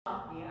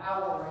the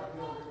hour of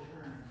your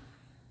return.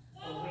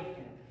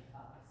 Awaken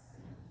us.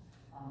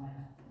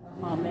 Amen.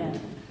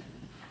 Amen.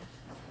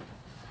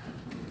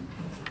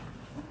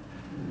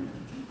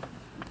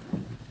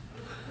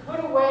 Put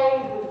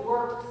away the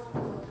works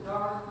of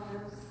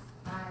darkness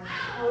and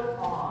put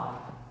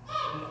on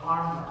the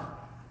armor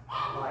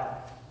of light.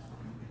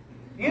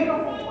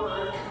 Beautiful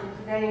words from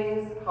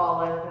today's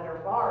collect that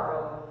are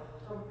borrowed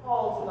from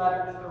Paul's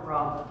letter to the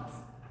Romans.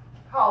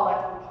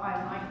 Collect, which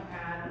I might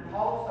add,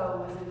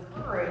 also was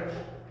encouraged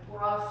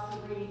for us to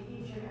read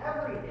each and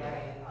every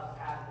day of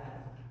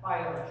Advent by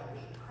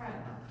Archbishop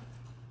Cranmer.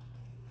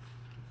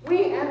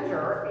 We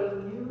enter a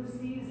new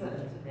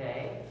season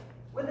today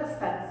with a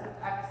sense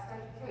of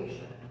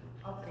expectation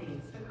of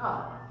things to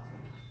come.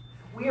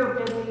 We are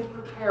busy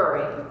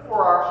preparing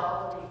for our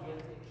holiday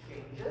gift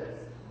exchanges.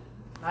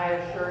 And I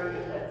assure you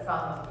that some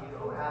of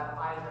you have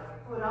either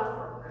put up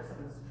your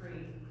Christmas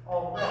tree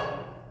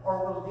already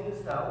or will do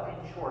so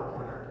in short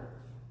order.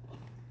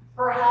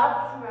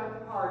 Perhaps you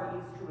have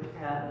parties to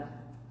attend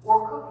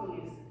or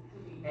cookies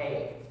to be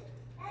baked,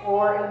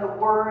 or in the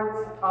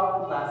words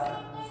of the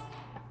lessons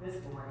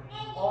this morning,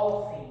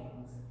 all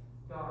seems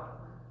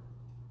dark.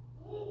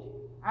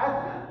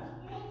 Advent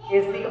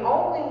is the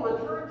only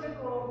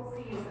liturgical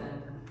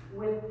season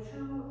with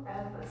two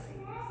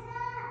emphases.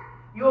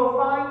 You'll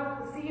find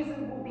that the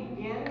season will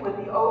begin with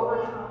the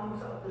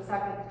overtones of the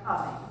second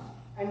coming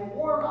and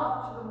warm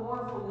up to the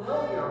more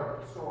familiar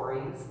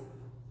stories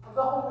of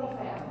the Holy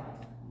Family,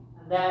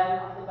 and then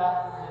of the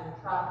Bethlehem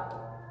travel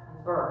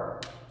and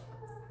birth.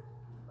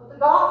 But the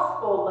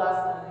gospel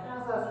lesson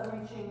has us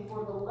reaching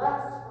for the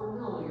less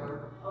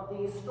familiar of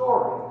these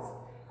stories,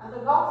 and the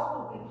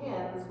gospel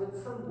begins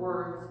with some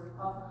words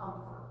of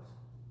comfort.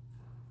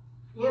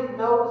 In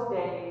those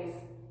days,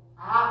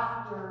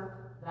 after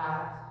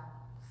that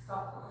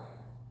suffering.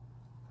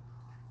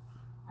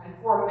 And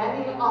for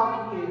many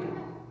of you,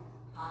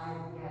 I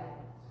get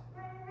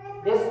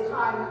it. This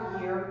time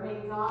of year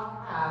may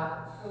not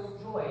have so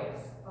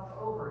joyous of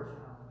overtones.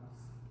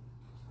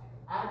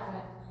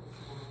 Advent is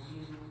for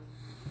you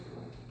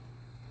too.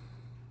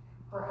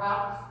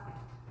 Perhaps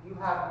you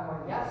have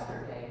more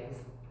yesterdays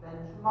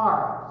than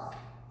tomorrows,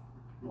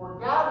 or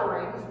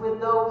gatherings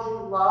with those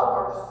you love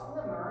are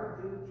slimmer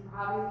due to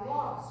having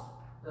lost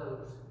those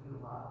you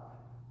love.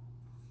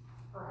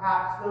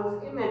 Perhaps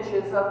those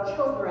images of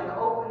children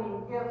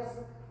opening gifts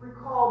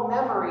recall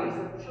memories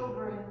of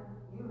children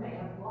you may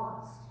have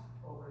lost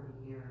over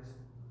the years,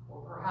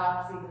 or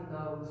perhaps even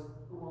those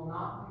who will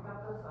not pick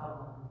up the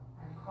phone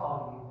and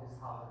call you this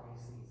holiday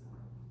season.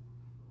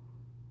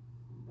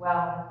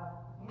 Well,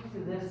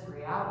 into this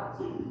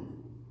reality,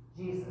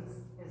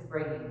 Jesus is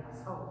bringing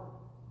us hope.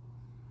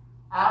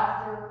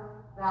 After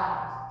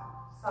that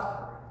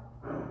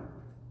suffering,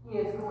 he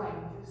is going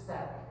to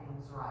set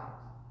things right.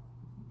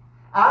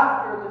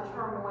 After the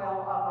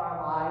turmoil of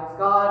our lives,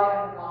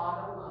 God and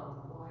God alone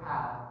will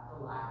have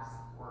the last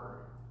word.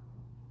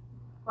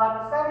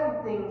 But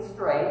setting things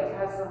straight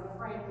has some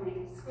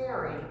frankly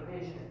scary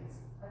visions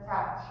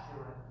attached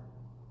to it.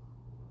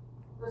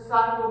 The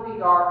sun will be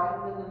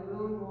darkened and the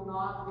moon will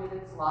not give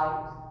its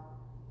light,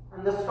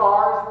 and the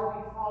stars will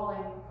be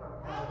falling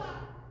from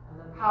heaven, and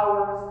the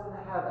powers in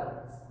the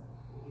heavens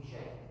will be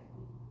shaken.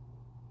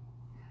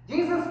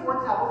 Jesus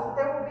foretells that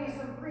there will be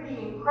some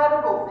pretty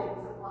incredible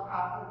things that will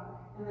happen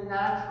in the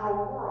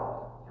natural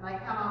world, and I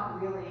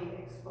cannot really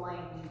explain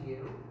to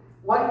you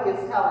what he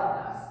is telling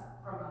us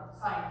from a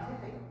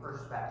scientific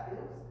perspective,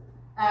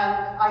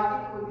 and I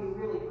think it would be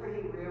really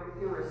pretty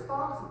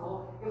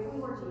irresponsible if we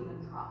were to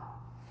even try.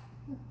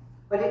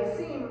 But it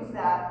seems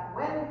that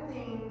when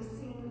things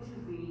seem to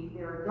be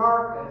their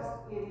darkest,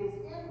 it is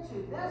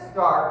into this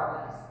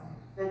darkness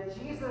that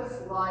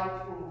Jesus'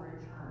 light will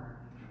return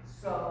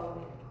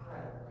so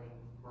incredibly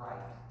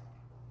bright.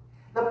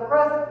 The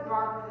present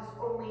darkness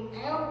only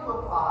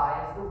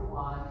amplifies the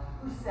one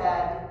who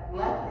said,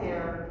 "Let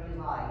there be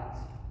light,"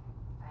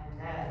 and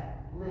then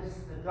lifts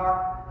the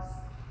darkness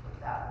with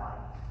that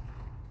light.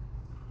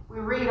 We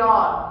read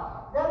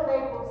on, "Then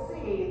they will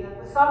see that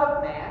the Son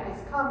of Man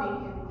is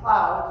coming in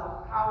clouds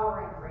with power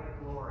and great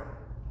glory.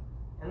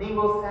 And he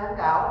will send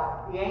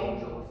out the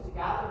angels to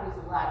gather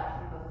his elect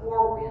from the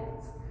four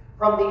winds,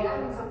 from the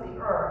ends of the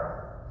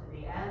earth to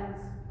the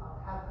ends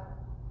of heaven."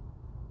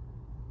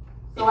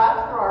 So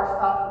after our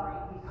suffering,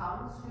 he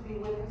comes to be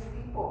with his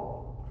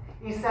people.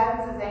 He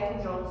sends his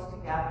angels to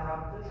gather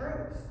up the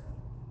troops.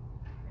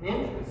 And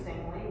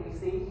interestingly, we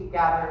see he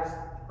gathers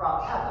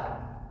from heaven,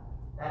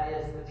 that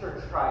is, the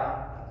church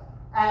triumphant,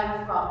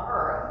 and from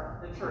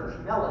earth, the church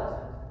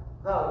militant,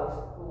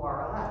 those who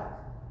are elect.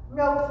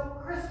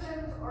 Note,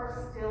 Christians are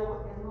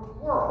still in the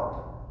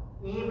world,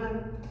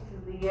 even to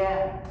the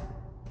end.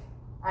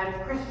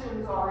 And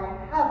Christians are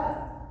in heaven,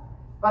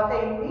 but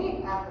they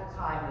meet at the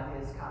time of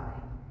his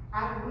coming,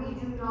 and we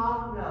do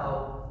not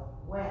know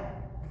when.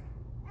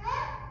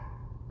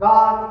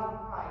 God in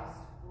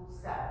Christ will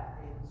set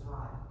things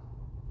right.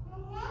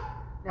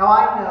 Now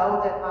I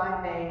know that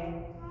I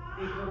may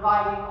be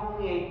providing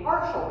only a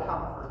partial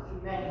comfort to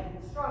many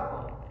who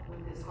struggle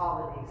with this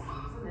holiday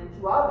season, and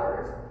to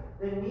others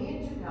the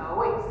need to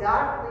know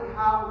exactly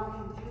how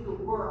we can do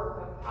the work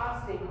of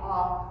casting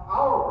off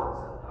our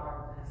works of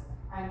darkness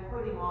and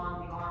putting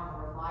on the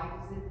armor of light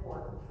is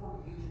important for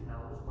you to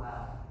know as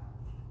well.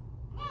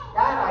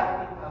 That,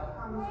 I think of,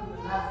 comes from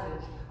the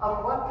message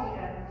of what the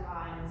end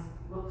times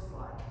looks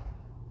like.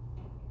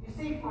 You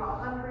see, for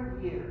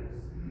 100 years,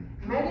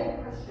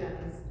 many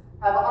Christians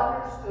have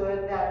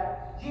understood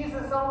that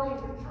Jesus only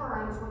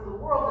returns when the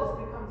world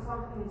has become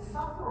some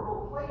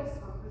insufferable place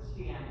for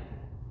Christianity.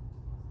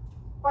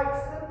 Quite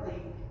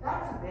simply,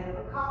 that's a bit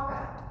of a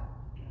cop-out.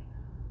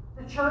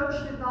 The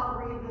church did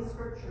not read the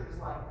scriptures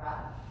like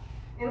that.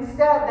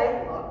 Instead,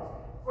 they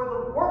looked for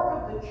the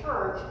work of the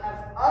church as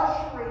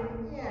ushering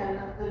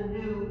in the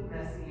new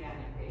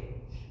messianic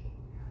age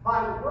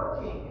by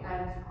working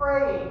and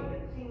praying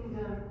the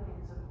kingdom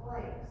into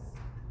place.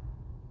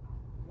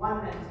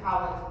 One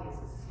mentality is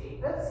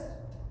escapist.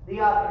 The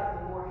other,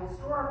 the more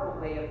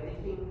historical way of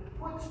thinking,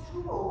 puts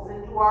tools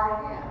into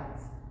our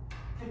hands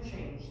to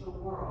change the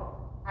world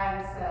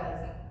and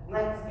says,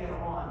 let's get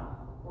on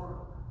with the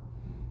work.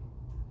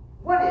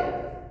 What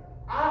if,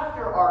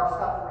 after our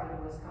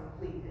suffering was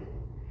completed,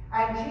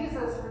 and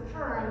Jesus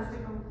returns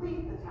to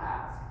complete the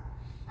task,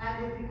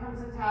 and it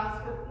becomes a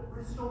task of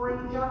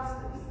restoring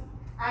justice,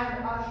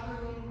 and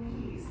ushering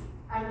in peace,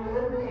 and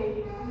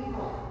eliminating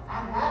evil,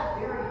 and that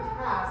very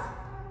task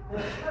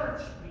the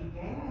church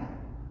began?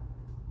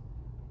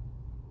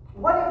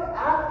 What if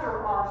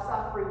after our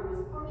suffering was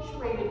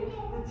punctuated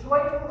with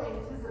joyful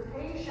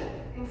anticipation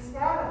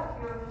instead of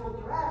fearful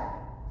dread?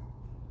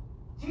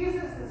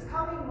 Jesus is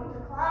coming with the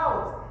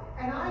clouds,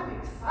 and I'm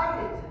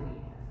excited to meet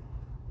him.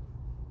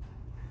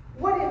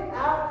 What if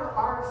after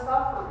our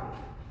suffering,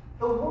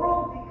 the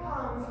world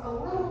becomes a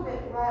little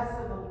bit less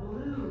of a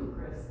blue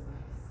Christmas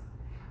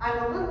and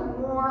a little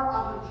more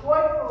of a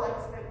joyful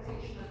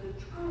expectation of the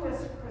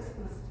truest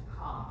Christmas to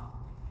come?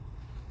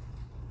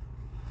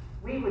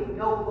 We would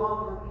no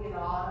longer be at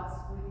odds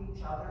with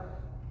each other.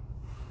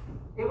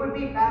 It would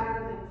be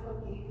better than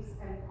cookies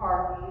and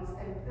parties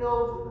and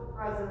filled with the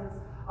presence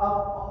of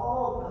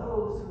all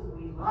those whom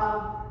we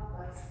love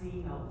but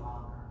see no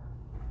longer.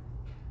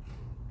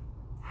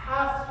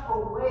 Cast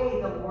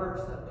away the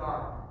works of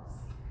darkness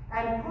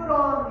and put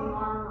on the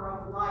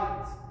armor of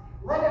light.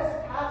 Let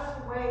us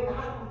cast away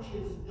that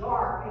which is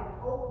dark and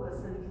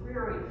hopeless and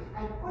dreary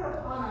and put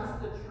upon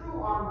us the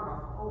true armor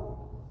of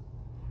hope.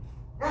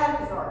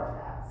 That is our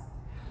task.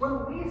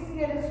 When we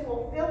see it as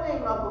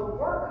fulfilling of the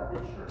work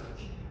of the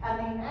church and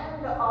the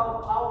end of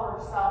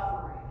our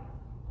suffering,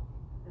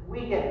 then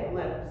we get a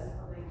glimpse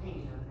of the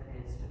kingdom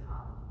that is to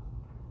come,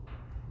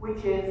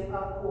 which is,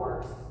 of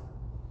course,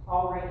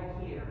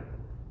 already here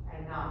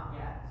and not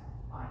yet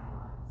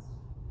finalized.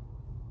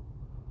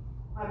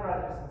 My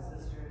brothers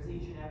and sisters,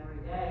 each and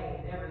every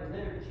day, in every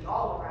liturgy,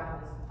 all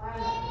around this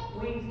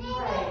planet, we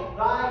pray,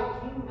 thy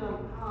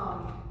kingdom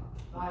come,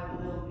 thy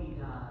will be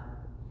done,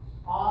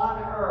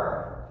 on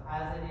earth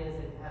as it is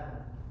in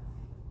heaven.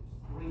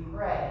 We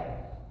pray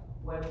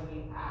when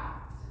we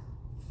act.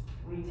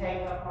 We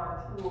take up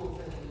our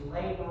tools and we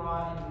labor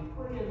on and we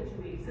put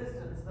into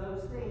existence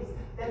those things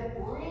that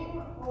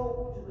bring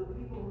hope to the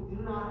people who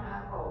do not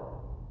have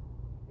hope.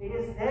 It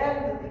is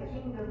then that the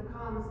kingdom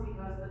comes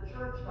because the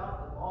church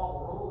got the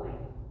ball rolling.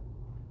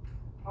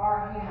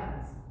 Our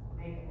hands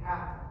make it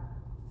happen.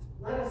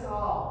 Let us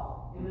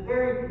all, in the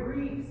very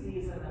brief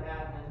season of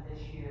Advent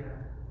this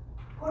year,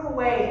 put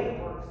away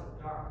the works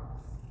of darkness.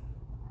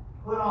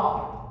 Put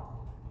on